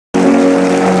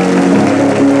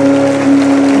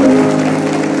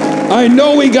I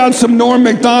know we got some Norm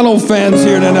Macdonald fans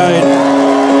here tonight.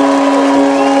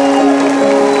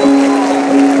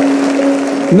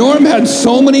 Norm had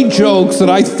so many jokes that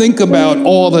I think about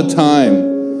all the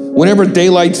time. Whenever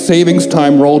daylight savings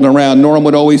time rolled around, Norm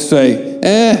would always say,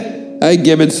 I'd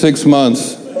give it 6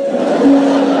 months.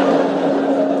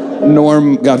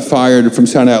 Norm got fired from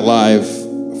Saturday Night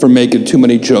Live for making too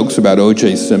many jokes about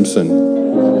O.J. Simpson.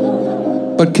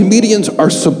 But comedians are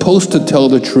supposed to tell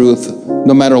the truth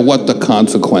no matter what the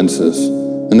consequences.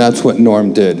 And that's what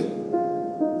Norm did.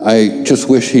 I just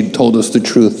wish he'd told us the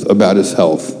truth about his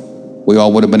health. We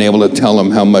all would have been able to tell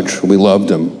him how much we loved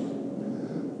him.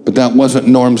 But that wasn't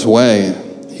Norm's way.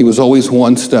 He was always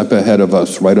one step ahead of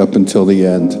us right up until the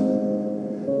end.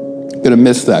 Gonna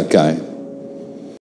miss that guy.